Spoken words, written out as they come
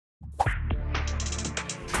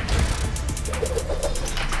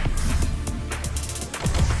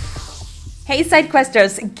Hey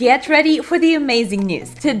SideQuesters, get ready for the amazing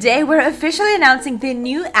news. Today we're officially announcing the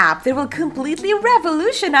new app that will completely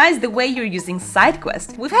revolutionize the way you're using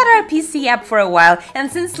SideQuest. We've had our PC app for a while,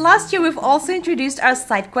 and since last year we've also introduced our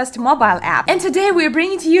SideQuest mobile app. And today we're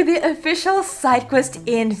bringing to you the official SideQuest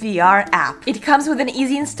in VR app. It comes with an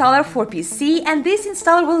easy installer for PC, and this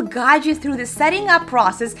installer will guide you through the setting up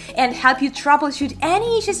process and help you troubleshoot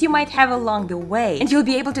any issues you might have along the way. And you'll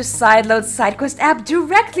be able to sideload SideQuest app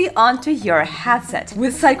directly onto your headset.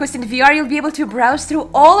 With SideQuest in VR, you'll be able to browse through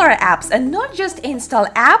all our apps and not just install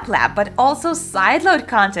App Lab, but also sideload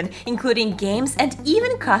content, including games and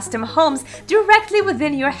even custom homes directly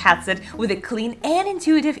within your headset with a clean and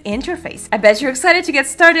intuitive interface. I bet you're excited to get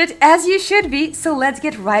started, as you should be, so let's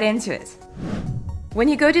get right into it. When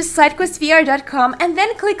you go to SideQuestVR.com and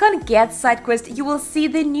then click on Get SideQuest, you will see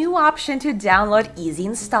the new option to download Easy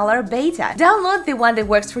Installer Beta. Download the one that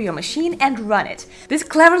works for your machine and run it. This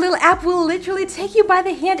clever little app will literally take you by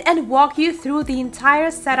the hand and walk you through the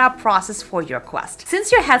entire setup process for your Quest. Since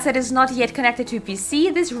your headset is not yet connected to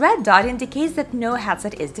PC, this red dot indicates that no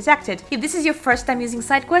headset is detected. If this is your first time using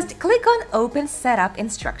SideQuest, click on Open Setup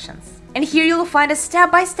Instructions. And here you'll find a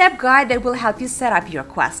step-by-step guide that will help you set up your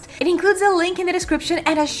Quest. It includes a link in the description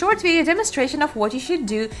and a short video demonstration of what you should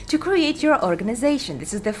do to create your organization.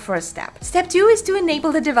 This is the first step. Step 2 is to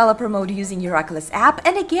enable the developer mode using your Oculus app,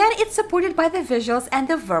 and again, it's supported by the visuals and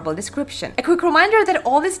the verbal description. A quick reminder that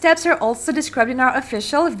all these steps are also described in our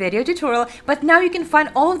official video tutorial, but now you can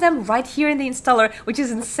find all of them right here in the installer, which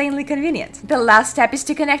is insanely convenient. The last step is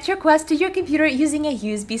to connect your Quest to your computer using a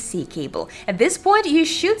USB-C cable. At this point, you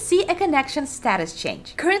should see a connection status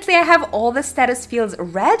change. Currently, I have all the status fields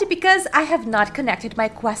red because I have not connected my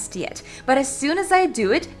Quest yet, but as soon as I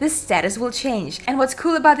do it, the status will change. And what's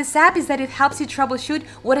cool about this app is that it helps you troubleshoot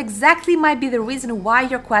what exactly might be the reason why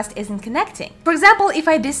your Quest isn't connecting. For example, if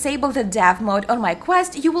I disable the dev mode on my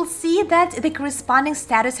Quest, you will see that the corresponding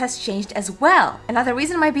status has changed as well. Another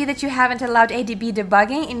reason might be that you haven't allowed ADB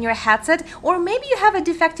debugging in your headset, or maybe you have a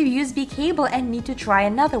defective USB cable and need to try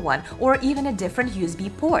another one, or even a different USB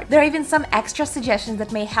port. There are even some extra suggestions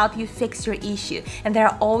that may help you fix your issue, and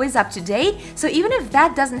they're always up to date, so even if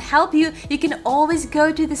that doesn't help you, you can always go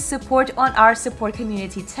to the support on our support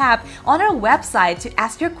community tab on our website to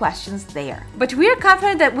ask your questions there. But we're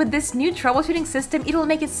confident that with this new troubleshooting system, it will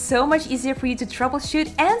make it so much easier for you to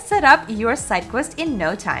troubleshoot and set up your SideQuest in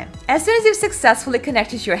no time. As soon as you've successfully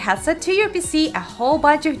connected your headset to your PC, a whole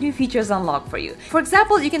bunch of new features unlock for you. For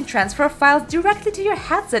example, you can transfer files directly to your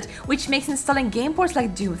headset, which makes installing game ports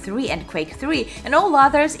like Doom 3 and Quake 3 and all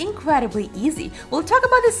others incredibly easy. We'll talk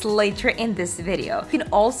about this later in this video. You can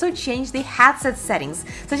also change the headset settings,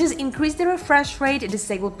 such as increase the refresh rate,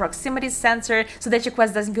 disable proximity sensor so that your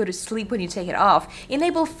Quest doesn't go to sleep when you take it off,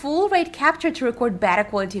 enable full rate capture to record better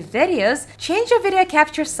quality videos, change your video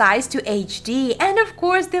capture size to HD, and of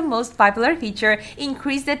course the most popular feature,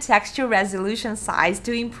 increase the texture resolution size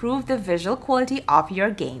to improve the visual quality of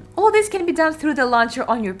your game. All this can be done through the launcher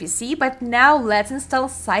on your PC, but now let's install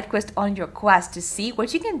SideQuest on your Quest to see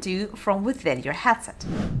what you can do from within your headset.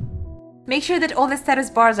 Make sure that all the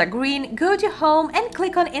status bars are green, go to Home and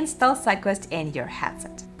click on Install SideQuest in your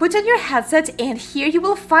headset. Put on your headset and here you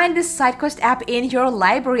will find the SideQuest app in your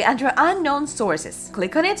library under Unknown Sources.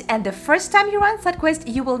 Click on it, and the first time you run SideQuest,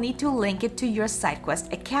 you will need to link it to your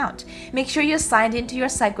SideQuest account. Make sure you're signed into your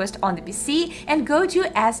SideQuest on the PC and go to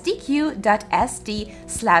sdq.sd/link.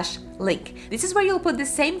 This is where you'll put the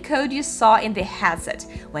same code you saw in the headset.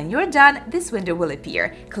 When you're done, this window will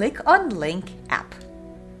appear. Click on Link App.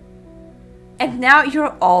 And now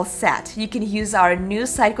you're all set. You can use our new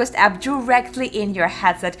SideQuest app directly in your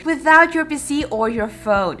headset without your PC or your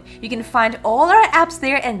phone. You can find all our apps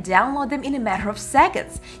there and download them in a matter of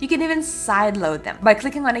seconds. You can even sideload them. By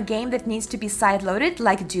clicking on a game that needs to be sideloaded,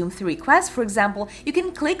 like Doom 3 Quest, for example, you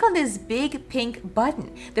can click on this big pink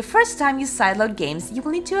button. The first time you sideload games, you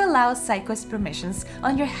will need to allow SideQuest permissions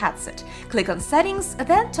on your headset. Click on Settings,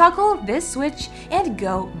 then toggle this switch and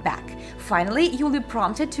go back. Finally, you will be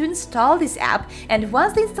prompted to install this app, and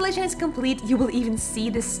once the installation is complete, you will even see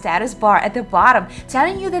the status bar at the bottom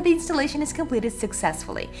telling you that the installation is completed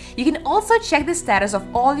successfully. You can also check the status of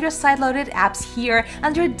all your sideloaded apps here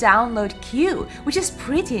under Download Queue, which is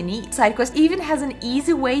pretty neat. SideQuest even has an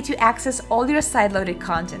easy way to access all your sideloaded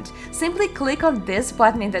content. Simply click on this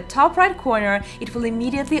button in the top right corner. It will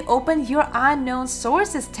immediately open your Unknown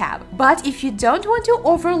Sources tab. But if you don't want to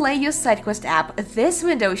overlay your SideQuest app, this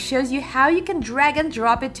window shows you how you can drag and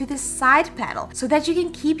drop it to the side panel so that you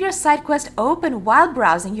can keep your SideQuest open while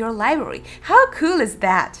browsing your library. How cool is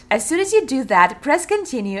that? As soon as you do that, press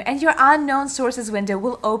continue and your unknown sources window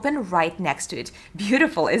will open right next to it.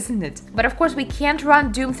 Beautiful, isn't it? But of course we can't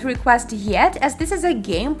run Doom 3 Quest yet, as this is a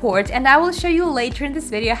game port, and I will show you later in this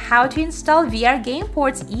video how to install VR game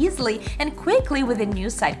ports easily and quickly with the new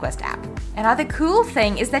SideQuest app. Another cool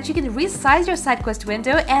thing is that you can resize your SideQuest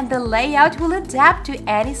window and the layout will adapt to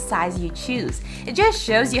any size you choose. It just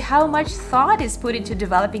shows you how much thought is put into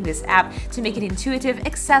developing this app to make it intuitive,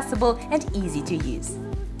 accessible, and easy to use.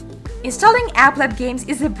 Installing App Lab games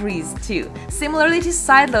is a breeze too. Similarly to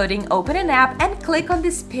sideloading, open an app and click on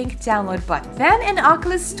this pink download button. Then an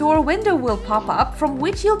Oculus Store window will pop up from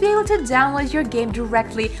which you'll be able to download your game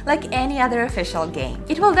directly like any other official game.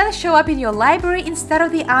 It will then show up in your library instead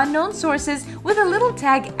of the unknown sources with a little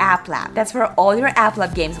tag App Lab. That's where all your App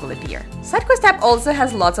Lab games will appear. SideQuest app also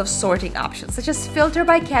has lots of sorting options, such as filter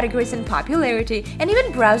by categories and popularity, and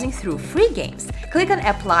even browsing through free games. Click on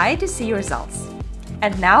Apply to see results.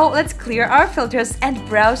 And now let's clear our filters and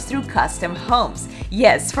browse through custom homes.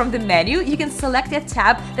 Yes, from the menu, you can select a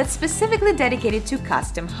tab that's specifically dedicated to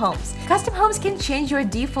custom homes. Custom homes can change your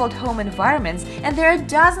default home environments, and there are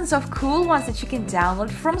dozens of cool ones that you can download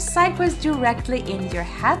from SideQuest directly in your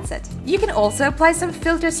headset. You can also apply some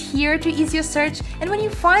filters here to ease your search, and when you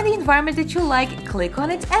find the environment that you like, click on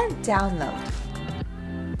it and download.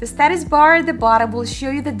 The status bar at the bottom will show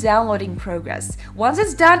you the downloading progress. Once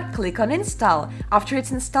it's done, click on Install. After it's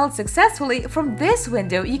installed successfully, from this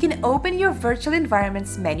window you can open your Virtual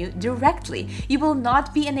Environments menu directly. You will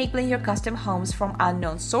not be enabling your custom homes from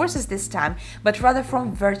unknown sources this time, but rather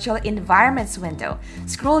from Virtual Environments window.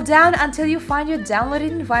 Scroll down until you find your downloaded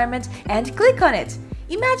environment and click on it.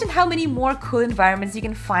 Imagine how many more cool environments you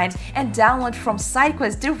can find and download from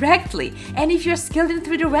SideQuest directly. And if you're skilled in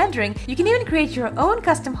 3D rendering, you can even create your own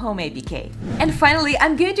custom home APK. And finally,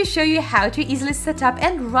 I'm going to show you how to easily set up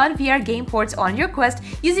and run VR game ports on your Quest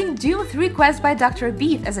using Doom 3 Quest by Dr.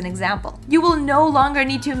 Beef as an example. You will no longer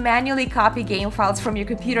need to manually copy game files from your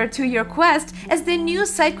computer to your Quest, as the new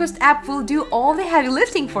SideQuest app will do all the heavy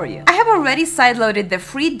lifting for you. I have already sideloaded the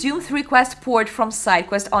free Doom 3 Quest port from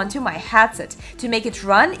SideQuest onto my headset. To make it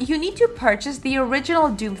run, you need to purchase the original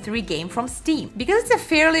Doom 3 game from Steam. Because it's a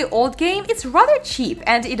fairly old game, it's rather cheap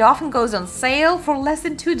and it often goes on sale for less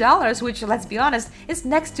than $2, which, let's be honest, is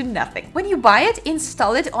next to nothing. When you buy it,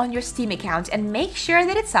 install it on your Steam account and make sure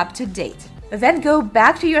that it's up to date. Then go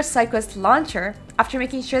back to your SideQuest launcher. After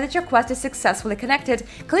making sure that your Quest is successfully connected,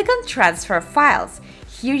 click on Transfer Files.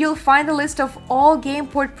 Here you'll find a list of all game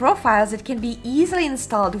port profiles that can be easily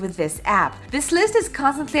installed with this app. This list is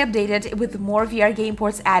constantly updated with more VR game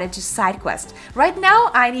ports added to SideQuest. Right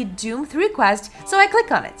now I need Doom 3 Quest, so I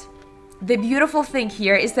click on it. The beautiful thing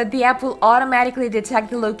here is that the app will automatically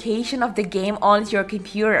detect the location of the game on your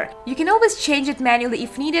computer. You can always change it manually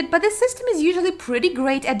if needed, but the system is usually pretty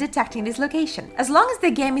great at detecting this location. As long as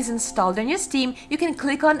the game is installed on your Steam, you can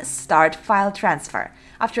click on Start File Transfer.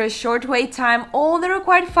 After a short wait time, all the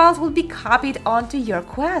required files will be copied onto your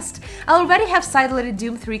Quest. I already have sideloaded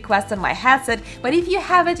Doom 3 Quest on my headset, but if you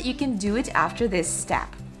haven't, you can do it after this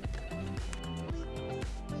step.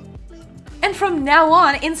 And from now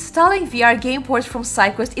on, installing VR game ports from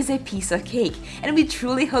SideQuest is a piece of cake, and we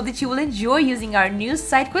truly hope that you will enjoy using our new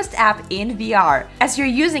SideQuest app in VR. As you're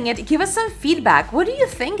using it, give us some feedback. What do you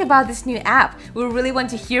think about this new app? We really want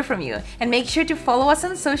to hear from you. And make sure to follow us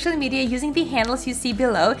on social media using the handles you see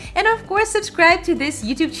below, and of course subscribe to this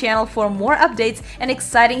YouTube channel for more updates and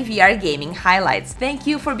exciting VR gaming highlights. Thank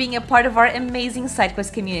you for being a part of our amazing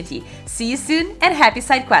SideQuest community. See you soon and happy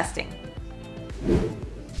SideQuesting!